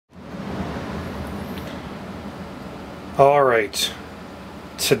Alright,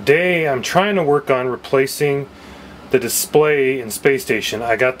 today I'm trying to work on replacing the display in Space Station.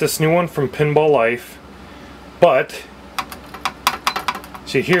 I got this new one from Pinball Life, but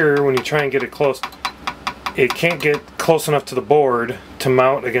see here, when you try and get it close, it can't get close enough to the board to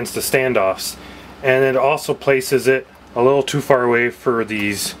mount against the standoffs, and it also places it a little too far away for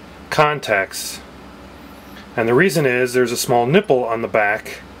these contacts. And the reason is there's a small nipple on the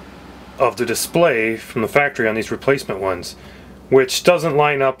back of the display from the factory on these replacement ones, which doesn't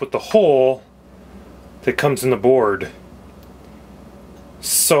line up with the hole that comes in the board.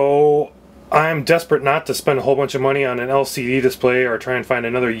 So I'm desperate not to spend a whole bunch of money on an LCD display or try and find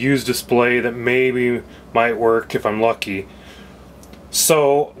another used display that maybe might work if I'm lucky.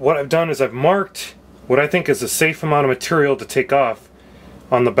 So what I've done is I've marked what I think is a safe amount of material to take off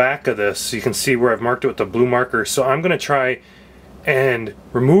on the back of this. So you can see where I've marked it with the blue marker. So I'm going to try and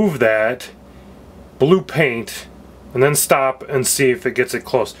remove that blue paint and then stop and see if it gets it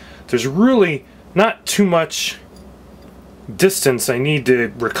close. There's really not too much distance I need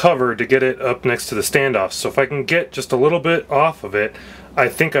to recover to get it up next to the standoff. So if I can get just a little bit off of it, I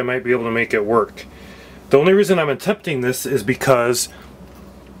think I might be able to make it work. The only reason I'm attempting this is because,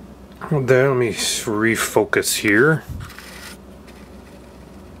 let me refocus here.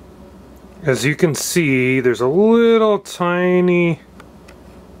 As you can see, there's a little tiny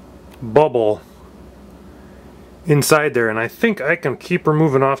bubble inside there, and I think I can keep her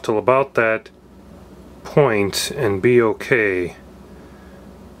moving off till about that point and be okay.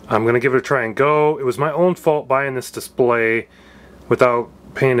 I'm gonna give it a try and go. It was my own fault buying this display without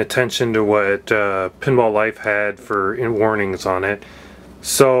paying attention to what Pinball Life had for warnings on it.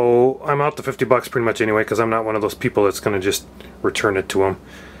 So I'm out the 50 bucks pretty much anyway, because I'm not one of those people that's gonna just return it to them.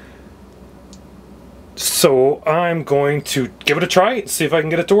 So I'm going to give it a try and see if I can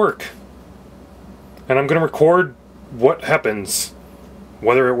get it to work. And I'm going to record what happens,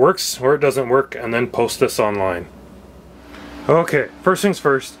 whether it works or it doesn't work, and then post this online. Okay, first things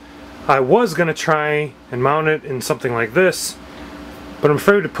first, I was going to try and mount it in something like this, but I'm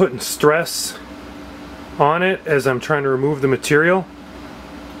afraid of putting stress on it as I'm trying to remove the material.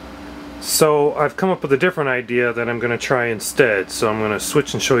 So I've come up with a different idea that I'm going to try instead, so I'm going to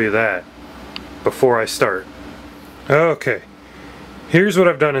switch and show you that before I start. Okay, here's what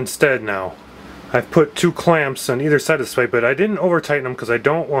I've done instead now. I've put two clamps on either side of this way, but I didn't over tighten them because I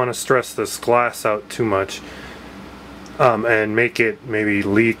don't want to stress this glass out too much and make it maybe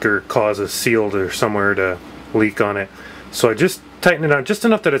leak or cause a seal or somewhere to leak on it. So I just tighten it on just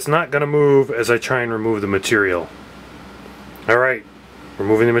enough that it's not going to move as I try and remove the material. Alright,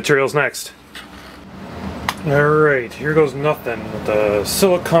 removing the materials next. Alright, here goes nothing with the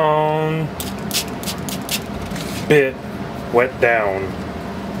silicone bit wet down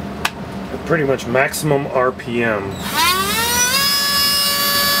at pretty much maximum RPM.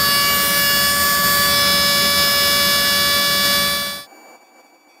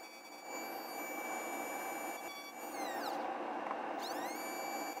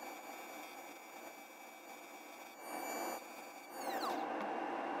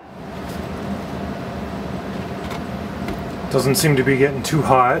 Doesn't seem to be getting too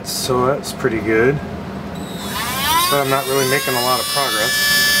hot, so that's pretty good. But I'm not really making a lot of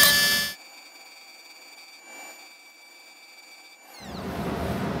progress.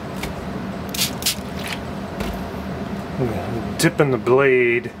 I'm dipping the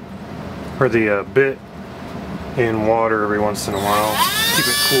blade or the bit in water every once in a while. Keep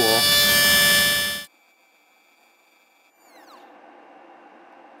it cool.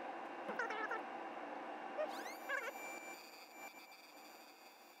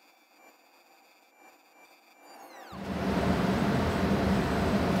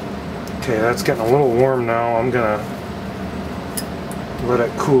 Okay, that's getting a little warm now. I'm gonna let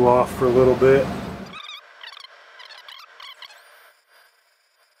it cool off for a little bit.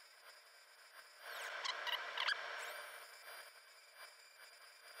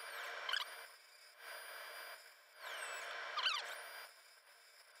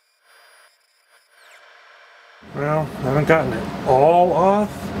 Well, I haven't gotten it all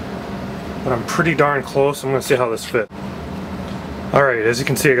off, but I'm pretty darn close. I'm gonna see how this fits. Alright, as you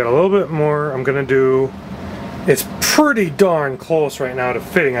can see, I got a little bit more I'm gonna do. It's pretty darn close right now to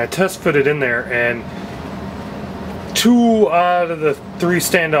fitting. I test fitted in there, and 2 out of the 3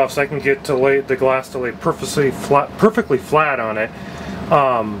 standoffs I can get to lay the glass to lay perfectly flat on it.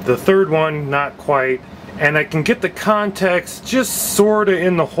 The third one, not quite. And I can get the contacts just sorta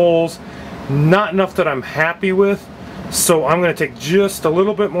in the holes, not enough that I'm happy with. So I'm gonna take just a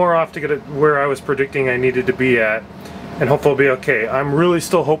little bit more off to get it where I was predicting I needed to be at. And hopefully it'll be okay. I'm really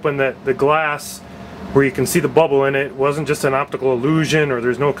still hoping that the glass where you can see the bubble in it. It wasn't just an optical illusion, or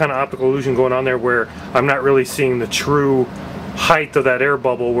there's no kind of optical illusion going on there where I'm not really seeing the true height of that air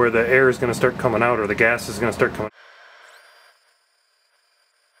bubble where the air is going to start coming out, or the gas is going to start coming out.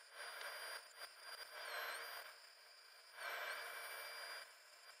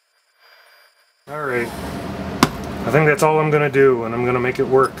 Alright, I think that's all I'm going to do, and I'm going to make it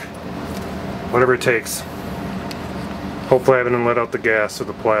work. Whatever it takes. Hopefully I haven't let out the gas or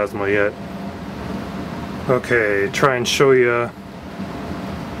the plasma yet. Okay, try and show you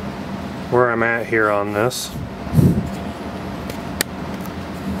where I'm at here on this.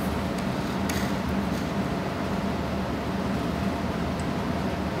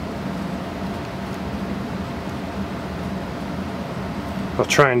 I'll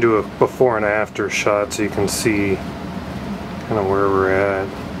try and do a before and after shot so you can see kind of where we're at.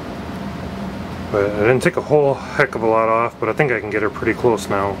 But I didn't take a whole heck of a lot off, but I think I can get her pretty close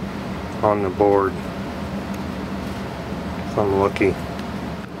now on the board. If I'm lucky.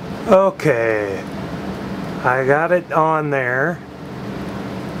 Okay, I got it on there.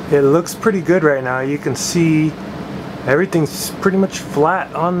 It looks pretty good right now. You can see everything's pretty much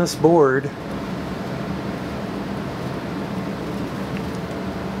flat on this board.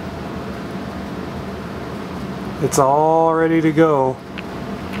 It's all ready to go.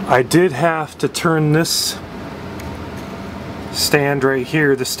 I did have to turn this stand right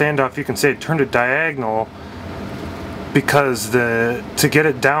here, the standoff, you can say, turned it diagonal because to get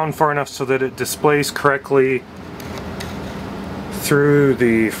it down far enough so that it displays correctly through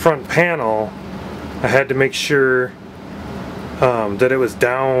the front panel, I had to make sure that it was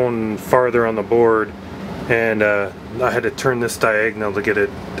down farther on the board, and I had to turn this diagonal to get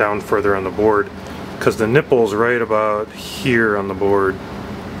it down further on the board, because the nipple's right about here on the board.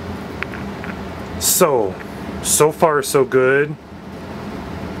 So far so good.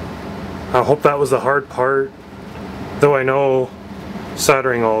 I hope that was the hard part, though I know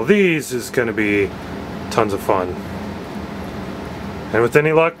soldering all these is going to be tons of fun. And with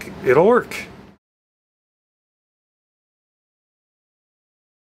any luck, it'll work.